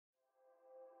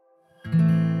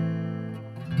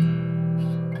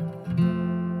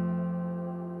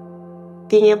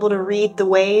being able to read the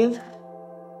wave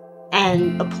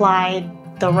and apply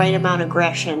the right amount of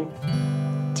aggression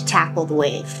to tackle the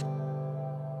wave.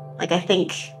 Like, I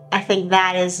think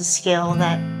that is a skill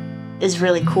that is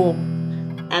really cool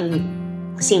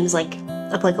and seems like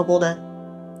applicable to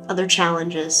other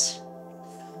challenges.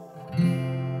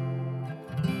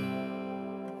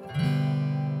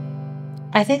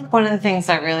 I think one of the things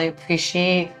I really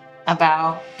appreciate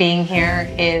about being here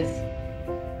is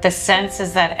the sense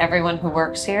is that everyone who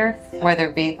works here, whether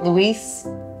it be Luis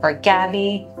or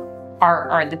Gabby,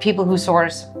 or the people who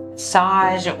source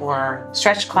massage or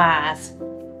stretch class,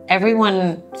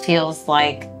 everyone feels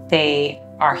like they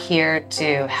are here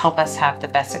to help us have the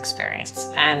best experience.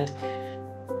 And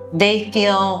they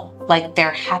feel like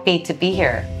they're happy to be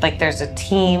here. Like there's a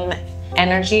team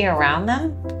energy around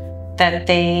them, that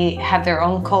they have their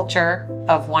own culture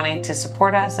of wanting to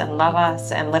support us and love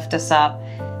us and lift us up.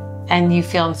 And you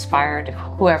feel inspired,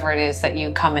 whoever it is that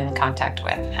you come in contact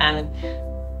with. And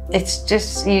it's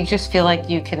just, you just feel like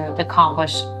you can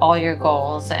accomplish all your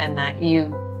goals and that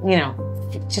you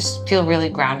just feel really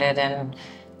grounded and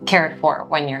cared for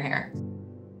when you're here.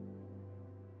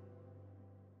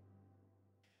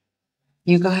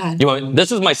 You go ahead.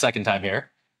 This is my second time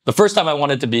here. The first time I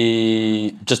wanted to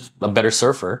be just a better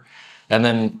surfer. And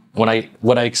then when I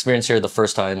experienced here the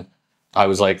first time, I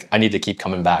was like, I need to keep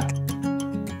coming back.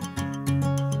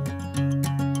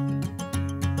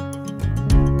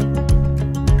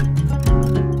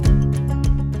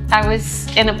 I was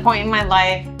in a point in my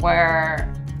life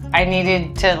where I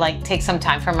needed to take some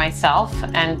time for myself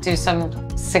and do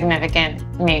some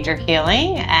significant major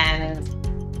healing. And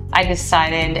I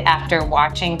decided after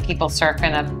watching people surf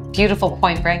in a beautiful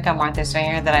point break on Martha's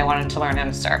Vineyard that I wanted to learn how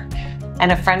to surf.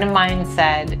 And a friend of mine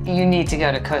said, you need to go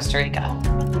to Costa Rica.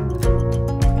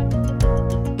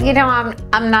 You know,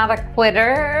 I'm not a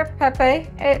quitter, Pepe.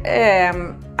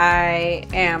 I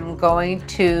am going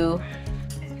to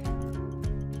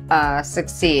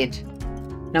succeed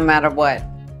no matter what.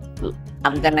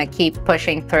 I'm gonna keep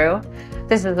pushing through.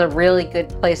 This is a really good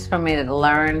place for me to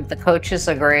learn. The coaches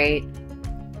are great.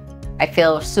 I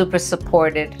feel super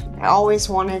supported. I always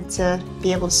wanted to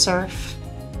be able to surf,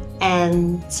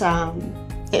 and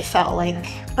it felt like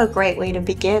a great way to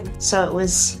begin. So it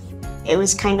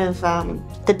was kind of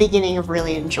the beginning of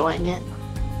really enjoying it.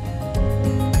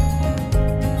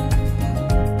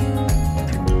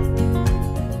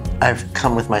 I've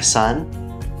come with my son,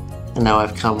 and now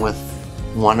I've come with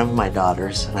one of my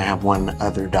daughters, and I have one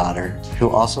other daughter who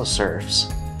also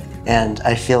surfs. And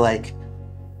I feel like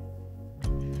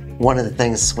one of the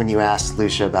things when you ask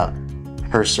Lucia about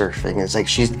her surfing is like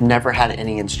she's never had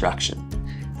any instruction.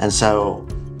 And so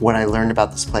when I learned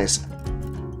about this place,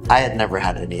 I had never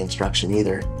had any instruction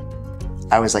either.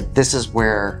 I was like, this is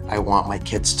where I want my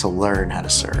kids to learn how to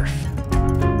surf.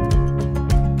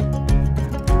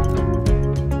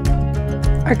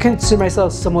 I consider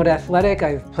myself somewhat athletic.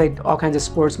 I've played all kinds of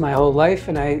sports my whole life,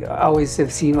 and I always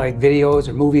have seen videos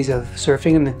or movies of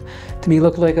surfing, and to me it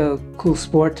looked like a cool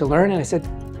sport to learn, and I said,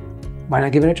 why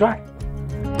not give it a try?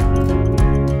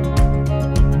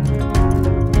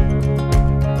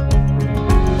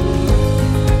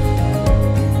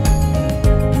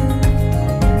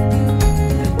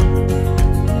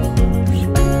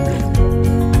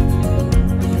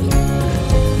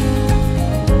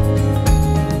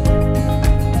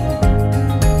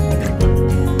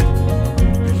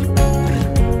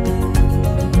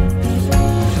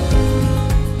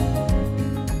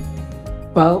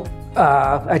 Well,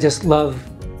 I just love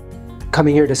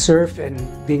coming here to surf and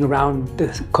being around the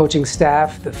coaching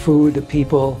staff, the food, the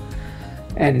people,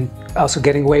 and also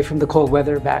getting away from the cold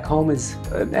weather back home is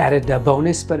an added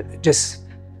bonus. But just,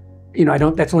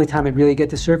 that's the only time I really get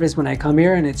to surf is when I come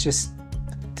here, and it's just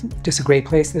a great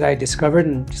place that I discovered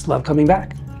and just love coming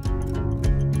back.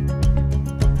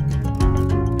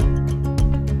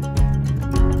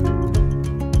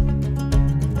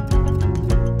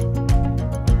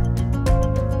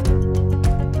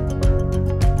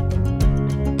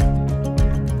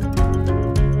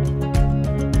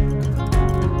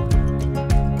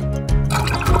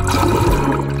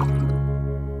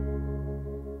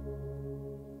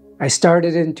 I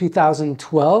started in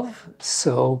 2012,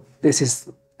 so this is,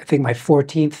 I think, my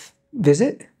 14th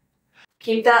visit.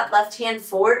 Keep that left hand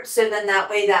forward, so then that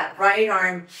way that right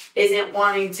arm isn't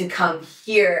wanting to come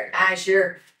here as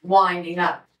you're winding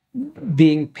up.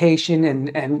 Being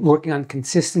patient and working on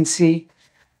consistency,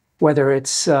 whether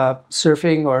it's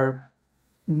surfing or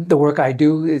the work I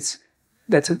do,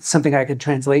 that's something I could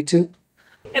translate to.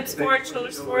 Hips forward,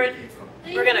 shoulders forward.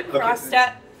 We're gonna cross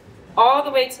step all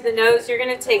the way to the nose. You're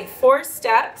gonna take 4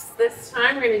 steps. This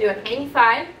time we're gonna do a hang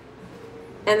 5.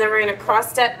 and then we're gonna cross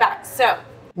step back. So,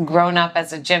 Grown up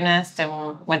as a gymnast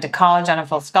and went to college on a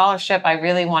full scholarship, I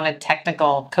really wanted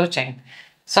technical coaching.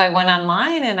 So I went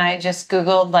online and I just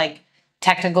Googled like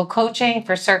technical coaching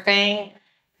for surfing,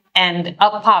 and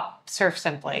up popped Surf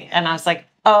Simply. And I was like,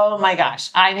 oh my gosh,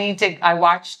 I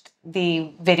watched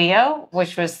the video,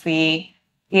 which was the,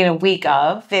 week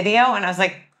of video. And I was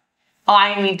like, oh,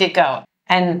 I need to go.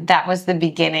 And that was the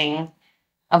beginning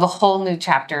of a whole new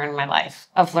chapter in my life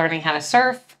of learning how to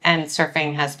surf. And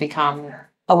surfing has become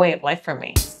a way of life for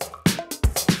me.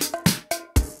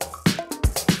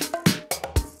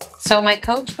 So my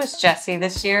coach was Jessie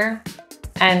this year,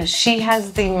 and she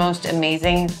has the most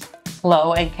amazing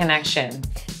flow and connection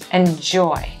and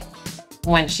joy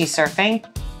when she's surfing.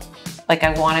 Like,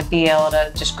 I want to be able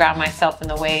to just ground myself in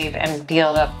the wave and be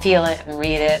able to feel it and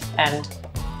read it and,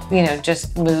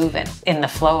 just move in the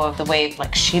flow of the wave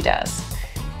like she does.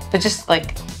 But just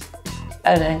like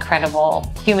an incredible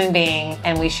human being,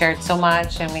 and we shared so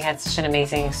much and we had such an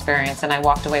amazing experience, and I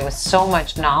walked away with so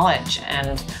much knowledge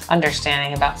and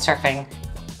understanding about surfing.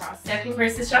 Cross-stepping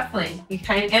versus shuffling. You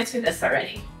kind of answered this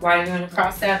already. Why do you want to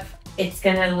cross-step? It's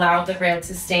going to allow the rail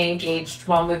to stay engaged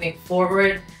while moving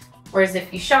forward, whereas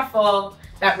if you shuffle,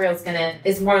 that rail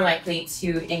is more likely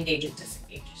to engage and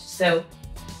disengage. So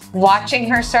watching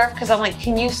her surf, because I'm like,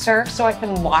 can you surf so I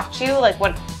can watch you? Like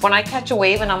when I catch a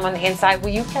wave and I'm on the inside, will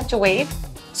you catch a wave?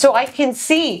 So I can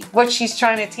see what she's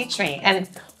trying to teach me. And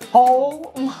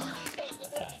oh my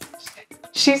gosh,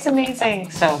 she's amazing.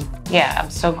 So yeah, I'm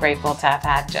so grateful to have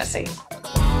had Jessie.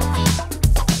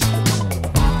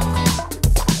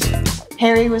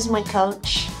 Harry was my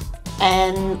coach,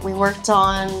 and we worked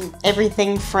on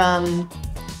everything from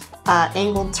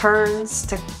angled turns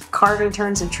to carving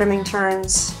turns and trimming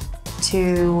turns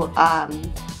to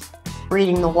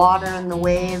reading the water and the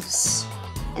waves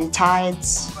and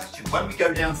tides. When we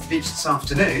go down to the beach this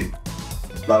afternoon,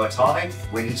 lower tide,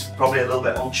 wind's probably a little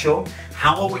bit onshore,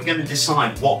 how are we going to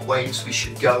decide what waves we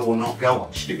should go or not go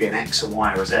on? Should it be an X, a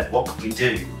Y, or a Z? What can we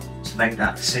do to make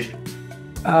that decision?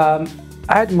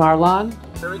 I had Marlon.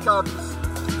 Here he comes.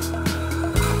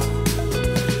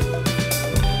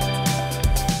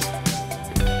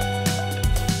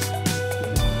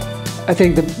 I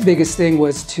think the biggest thing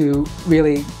was to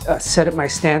really set up my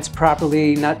stance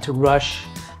properly, not to rush,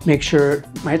 make sure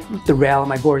the rail and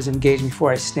my board is engaged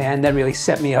before I stand. That really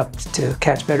set me up to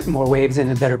catch more waves in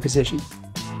a better position.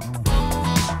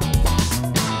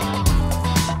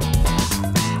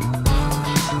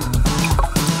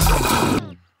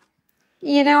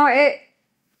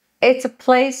 It's a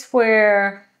place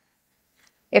where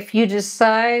if you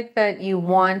decide that you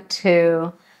want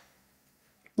to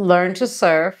learn to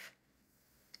surf,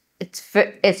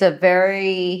 it's a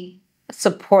very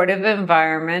supportive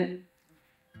environment.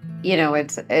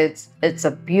 It's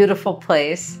a beautiful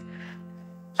place.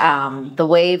 The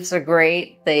waves are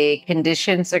great, the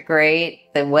conditions are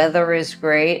great, the weather is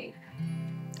great,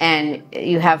 and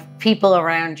you have people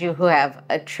around you who have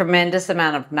a tremendous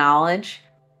amount of knowledge.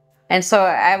 And so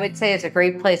I would say it's a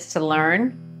great place to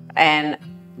learn, and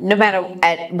no matter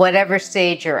at whatever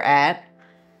stage you're at,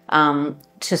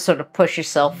 to sort of push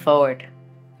yourself forward.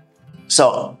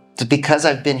 So because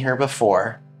I've been here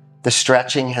before, the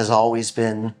stretching has always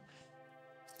been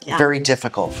very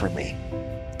difficult for me.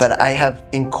 But I have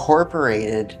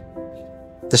incorporated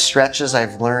the stretches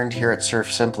I've learned here at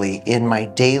Surf Simply in my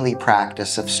daily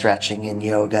practice of stretching in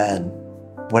yoga and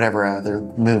whatever other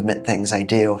movement things I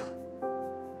do.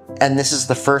 And this is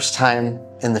the first time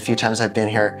in the few times I've been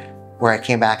here where I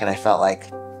came back and I felt like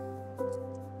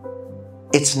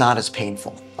it's not as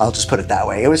painful. I'll just put it that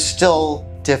way. It was still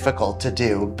difficult to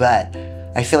do, but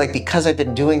I feel like because I've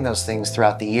been doing those things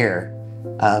throughout the year,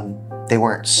 they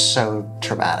weren't so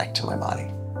traumatic to my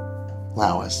body.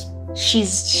 Lau was.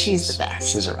 She's the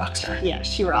best. She's a rock star. Yeah,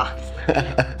 she rocks.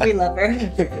 We love her.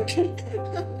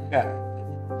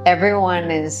 Yeah. Everyone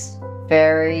is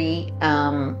very,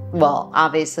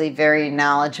 obviously very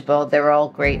knowledgeable. They're all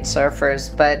great surfers,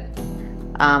 but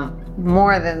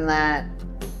more than that,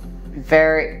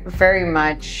 very, very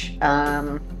much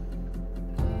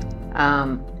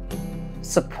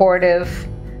supportive,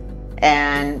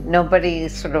 and nobody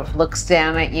sort of looks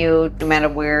down at you no matter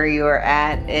where you're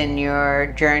at in your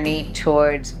journey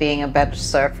towards being a better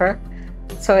surfer.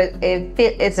 So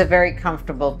it's a very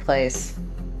comfortable place.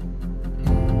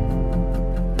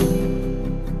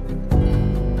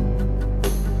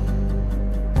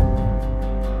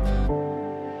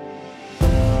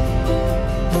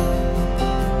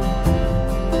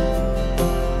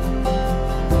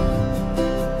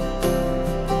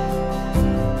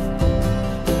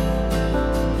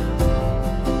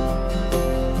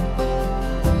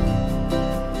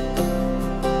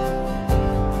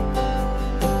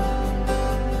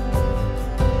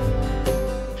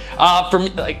 For me,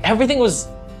 like everything was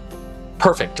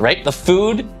perfect, right? The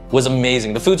food was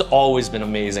amazing. The food's always been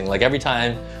amazing. Like every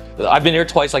time, I've been here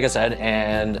twice, like I said,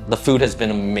 and the food has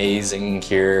been amazing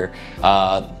here.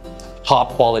 Top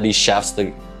quality chefs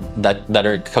that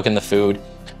are cooking the food.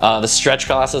 The stretch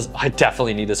classes, I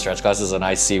definitely need the stretch classes, and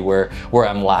I see where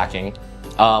I'm lacking.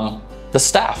 The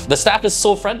staff is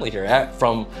so friendly here,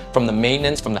 from the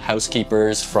maintenance, from the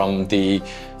housekeepers, from the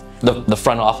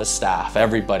front office staff,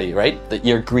 everybody, right? That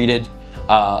you're greeted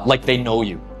like they know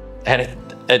you, and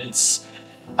it's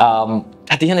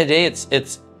at the end of the day,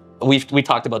 it's we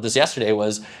talked about this yesterday.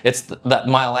 It's that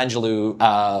Maya Angelou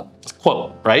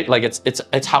quote, right? Like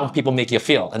it's how people make you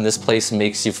feel, and this place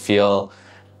makes you feel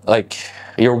like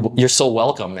you're so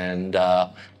welcome, and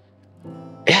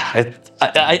yeah,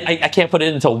 I can't put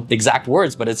it into exact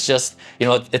words, but it's just, you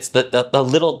know, it's the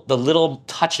little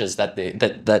touches that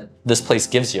this place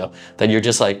gives you, that you're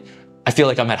just like, I feel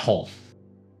like I'm at home.